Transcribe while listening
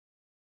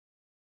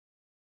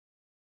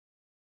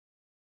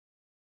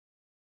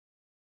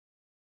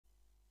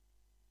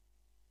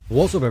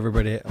What's up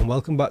everybody, and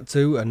welcome back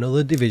to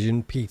another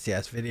Division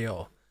PTS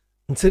video.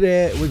 And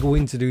today we're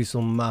going to do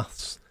some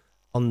maths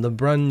on the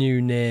brand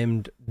new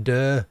named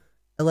djtickle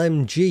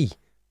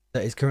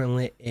that is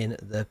currently in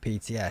the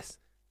PTS.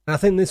 And I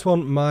think this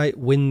one might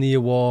win the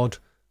award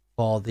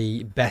for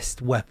the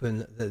best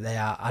weapon that they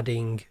are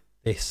adding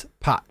this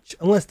patch,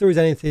 unless there is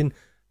anything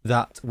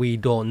that we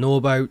don't know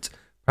about,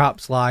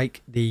 perhaps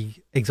like the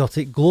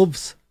exotic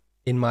gloves.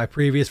 In my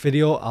previous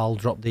video, I'll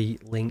drop the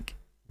link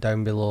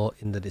down below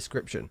in the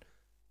description.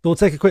 So we'll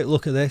take a quick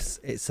look at this.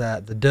 It's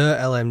the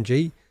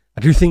djtickle.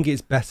 I do think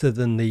it's better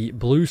than the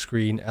blue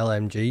screen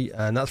LMG,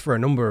 and that's for a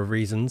number of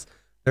reasons.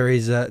 There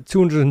is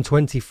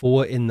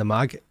 224 in the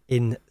mag,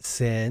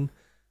 insane,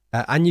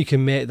 and you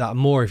can make that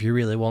more if you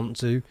really want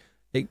to.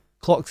 It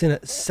clocks in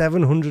at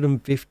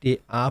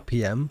 750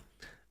 RPM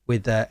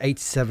with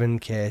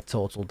 87k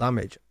total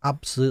damage,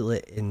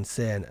 absolutely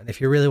insane. And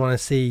if you really want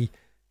to see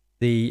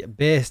the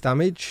base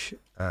damage,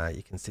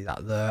 you can see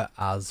that there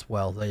as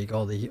well. There you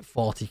go, the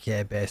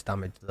 40k base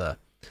damage there.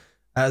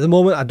 At the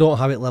moment I don't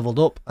have it leveled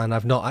up, and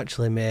I've not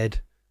actually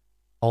made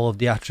all of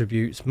the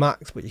attributes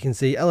max, but you can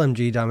see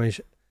LMG damage,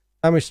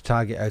 damage to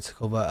target out of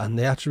cover, and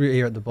the attribute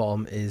here at the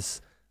bottom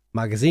is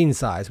magazine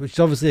size,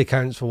 which obviously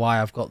accounts for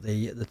why I've got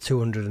the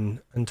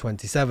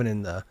 227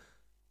 in there.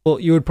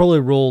 But you would probably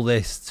roll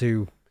this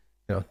to,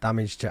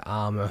 damage to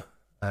armor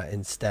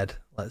instead,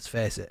 let's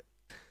face it.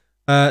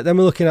 Then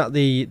we're looking at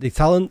the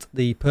talent,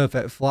 the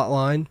perfect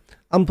flatline.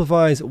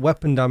 Amplifies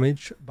weapon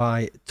damage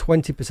by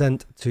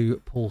 20% to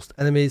pulsed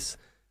enemies.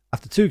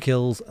 After 2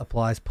 kills,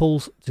 applies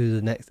pulse to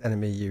the next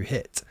enemy you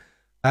hit.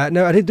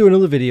 Now, I did do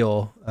another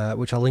video,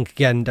 which I'll link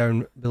again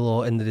down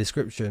below in the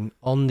description,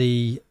 on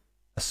the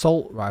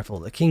assault rifle,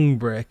 the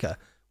Kingbreaker,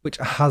 which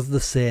has the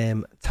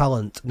same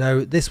talent.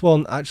 Now, this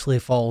one actually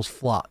falls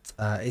flat.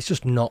 It's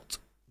just not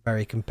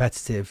very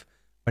competitive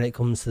when it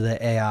comes to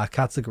the AR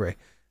category.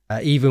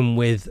 Even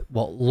with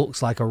what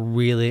looks like a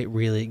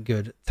really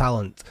good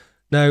talent.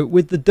 Now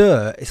with the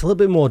DJtickle, it's a little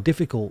bit more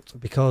difficult,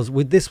 because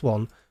with this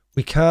one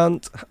we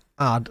can't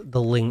add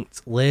the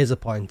linked laser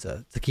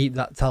pointer to keep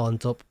that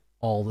talent up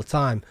all the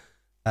time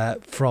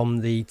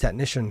from the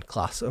technician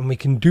class, and we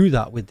can do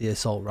that with the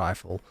assault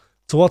rifle.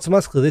 So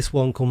automatically this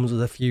one comes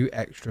with a few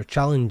extra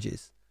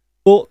challenges,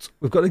 but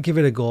we've got to give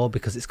it a go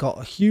because it's got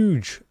a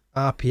huge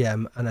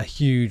RPM and a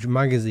huge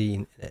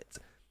magazine in it.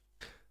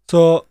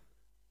 So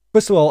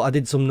first of all, I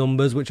did some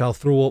numbers which I'll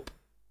throw up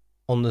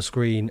on the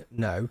screen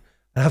now,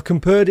 and I've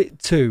compared it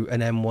to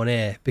an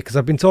M1A because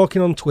I've been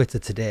talking on Twitter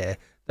today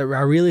that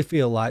I really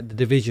feel like the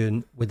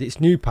Division, with its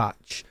new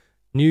patch,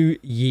 new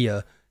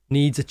year,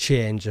 needs a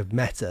change of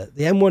meta.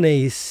 The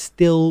M1A is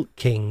still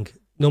king.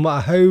 No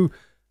matter how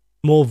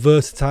more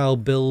versatile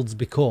builds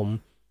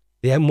become,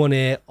 the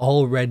M1A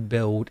all red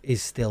build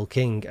is still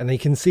king. And you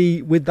can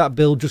see with that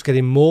build just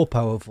getting more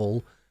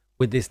powerful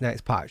with this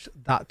next patch,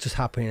 that's just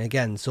happening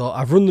again. So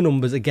I've run the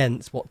numbers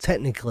against what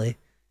technically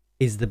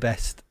is the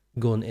best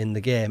gun in the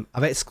game.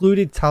 I've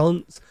excluded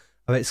talents,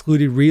 I've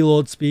excluded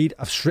reload speed,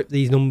 I've stripped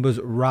these numbers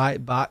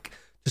right back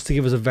just to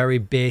give us a very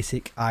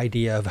basic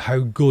idea of how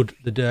good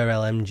the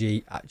djtickle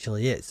LMG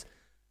actually is.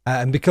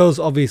 And because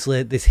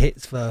obviously this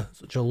hits for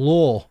such a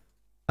low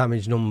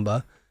damage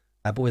number,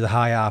 but with a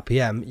high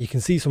RPM, you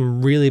can see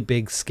some really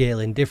big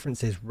scaling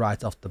differences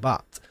right off the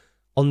bat.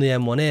 On the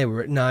M1A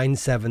we're at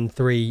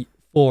 973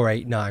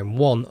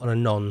 4891 on a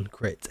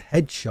non-crit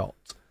headshot,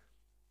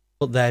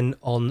 but then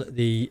on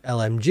the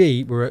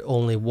LMG we're at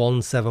only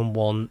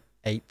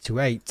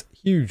 171828,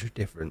 huge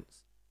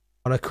difference.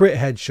 On a crit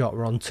headshot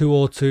we're on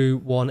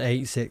 202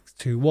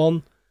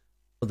 18621,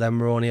 but then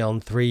we're only on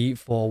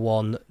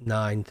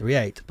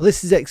 341938. But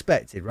this is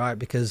expected, right,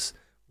 because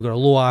we've got a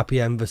low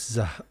RPM versus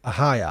a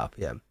high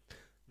RPM.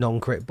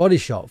 Non-crit body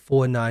shot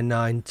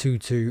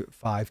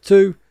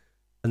 4992252,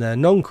 and then a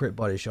non-crit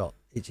body shot,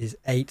 which is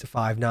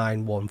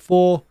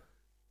 85914,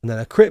 and then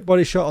a crit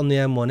body shot on the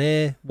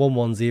M1A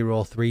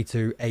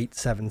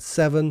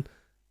 11032877,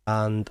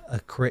 and a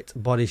crit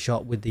body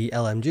shot with the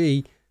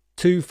LMG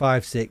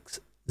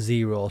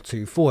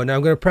 256024. Now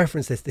I'm going to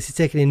preference this. This is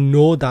taking in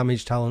no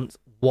damage talents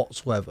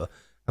whatsoever.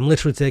 I'm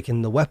literally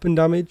taking the weapon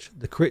damage,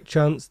 the crit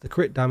chance, the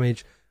crit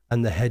damage,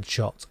 and the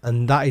headshot,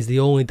 and that is the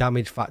only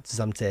damage factors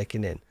I'm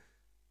taking in.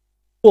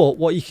 But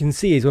what you can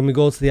see is when we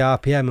go to the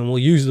RPM, and we'll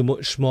use the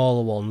much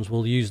smaller ones,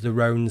 we'll use the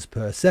rounds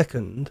per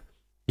second,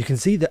 you can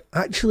see they're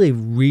actually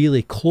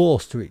really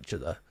close to each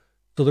other.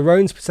 So the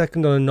rounds per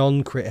second on a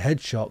non-crit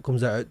headshot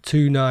comes out at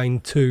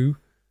 292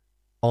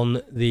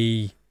 on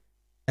the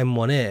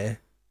M1A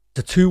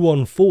to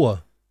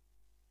 214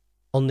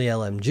 on the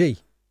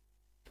LMG.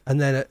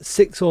 And then at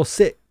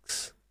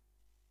 606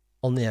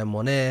 on the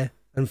M1A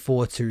and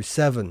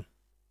 427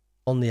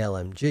 on the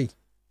LMG.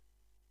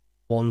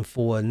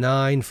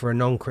 149 for a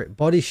non-crit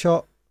body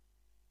shot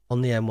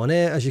on the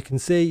M1A, as you can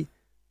see,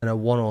 and a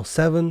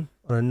 107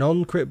 on a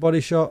non-crit body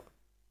shot,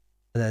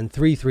 and then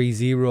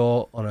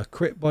 330 on a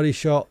crit body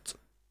shot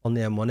on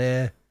the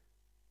M1A,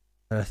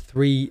 and a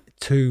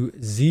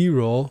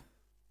 320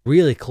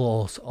 really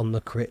close on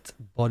the crit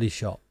body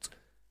shot.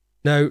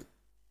 Now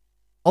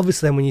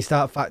Obviously, then when you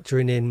start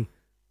factoring in,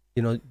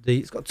 you know,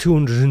 it's got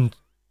 200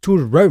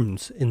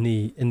 rounds in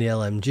the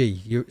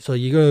LMG, so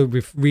you're going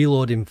to be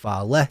reloading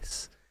far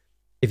less.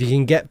 If you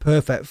can get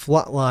perfect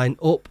flatline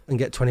up and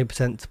get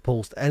 20% to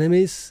pulsed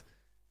enemies,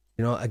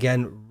 you know,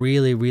 again,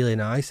 really, really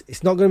nice.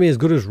 It's not going to be as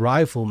good as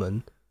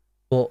Rifleman,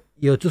 but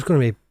you're just going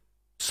to be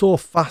so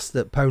fast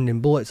at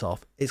pounding bullets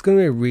off. It's going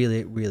to be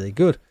really, really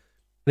good.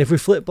 And if we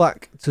flip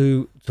back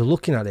to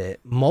looking at it,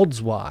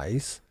 mods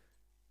wise,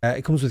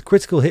 it comes with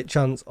critical hit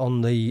chance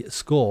on the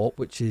scope,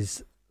 which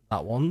is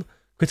that one.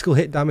 Critical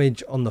hit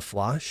damage on the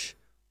flash.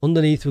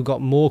 Underneath, we've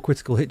got more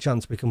critical hit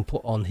chance we can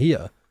put on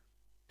here.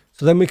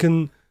 So then we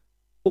can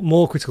put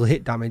more critical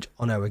hit damage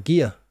on our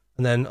gear.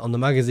 And then on the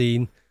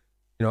magazine,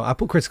 you know, I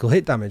put critical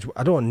hit damage.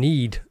 I don't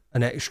need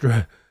an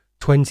extra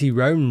 20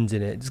 rounds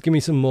in it. Just give me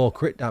some more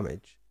crit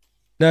damage.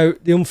 Now,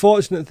 the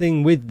unfortunate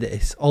thing with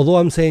this, although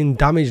I'm saying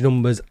damage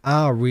numbers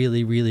are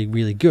really, really,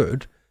 really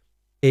good,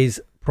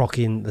 is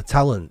proccing the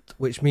talent,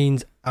 which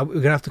means we're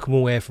going to have to come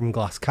away from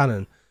glass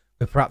cannon.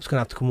 We're perhaps going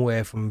to have to come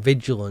away from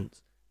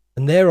vigilance.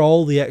 And they're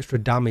all the extra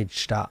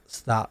damage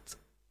stats that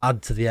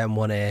add to the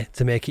M1A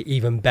to make it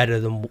even better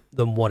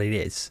than what it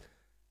is.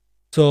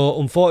 So,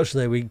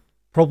 unfortunately, we're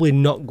probably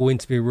not going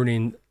to be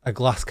running a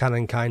glass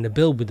cannon kind of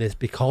build with this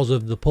because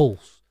of the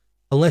pulse.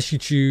 Unless you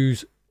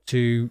choose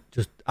to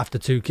just, after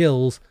 2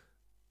 kills,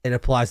 it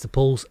applies the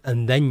pulse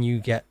and then you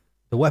get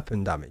the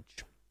weapon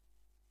damage.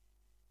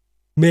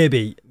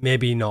 Maybe,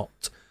 maybe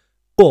not.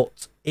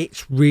 But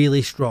it's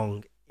really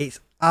strong. It's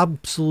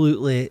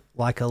absolutely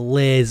like a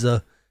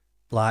laser.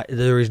 Like,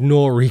 there is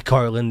no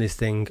recoil in this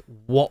thing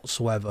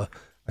whatsoever.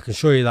 I can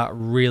show you that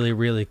really,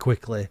 really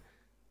quickly.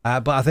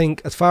 But I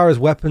think as far as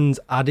weapons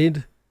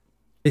added,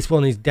 this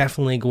one is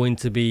definitely going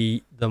to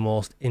be the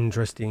most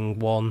interesting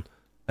one.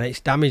 And its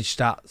damage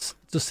stats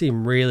just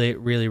seem really,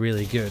 really,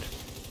 really good.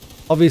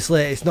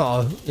 Obviously, it's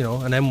not a, you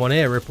know, an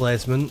M1A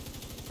replacement.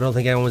 I don't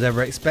think anyone was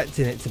ever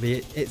expecting it to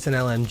be. It's an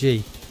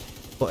LMG.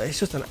 But it's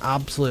just an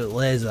absolute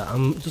laser.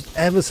 I'm just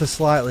ever so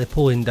slightly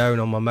pulling down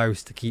on my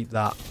mouse to keep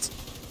that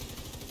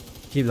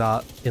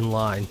in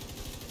line.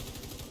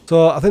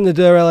 So I think the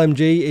Dur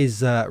LMG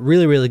is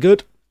really, really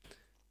good.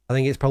 I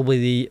think it's probably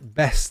the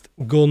best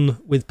gun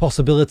with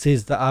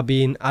possibilities that are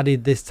being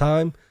added this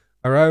time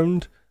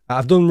around.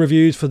 I've done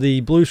reviews for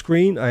the blue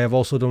screen. I have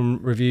also done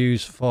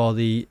reviews for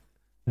the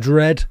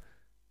Dread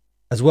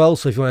as well,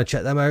 so if you want to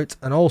check them out.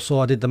 And also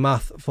I did the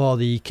math for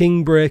the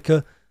King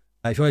Breaker.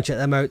 If you want to check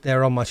them out,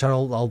 they're on my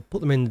channel. I'll put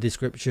them in the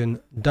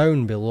description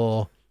down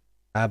below.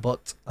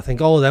 But I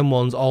think all of them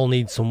ones all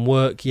need some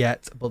work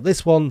yet. But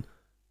this one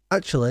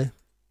actually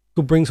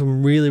could bring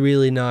some really,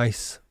 really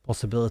nice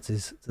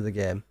possibilities to the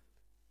game.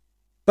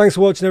 Thanks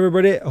for watching,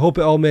 everybody. I hope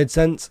it all made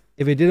sense.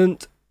 If it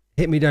didn't,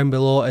 hit me down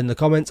below in the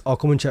comments or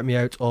come and check me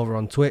out over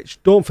on Twitch.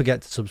 Don't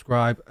forget to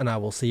subscribe, and I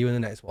will see you in the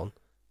next one.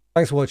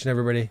 Thanks for watching,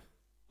 everybody.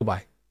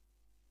 Goodbye.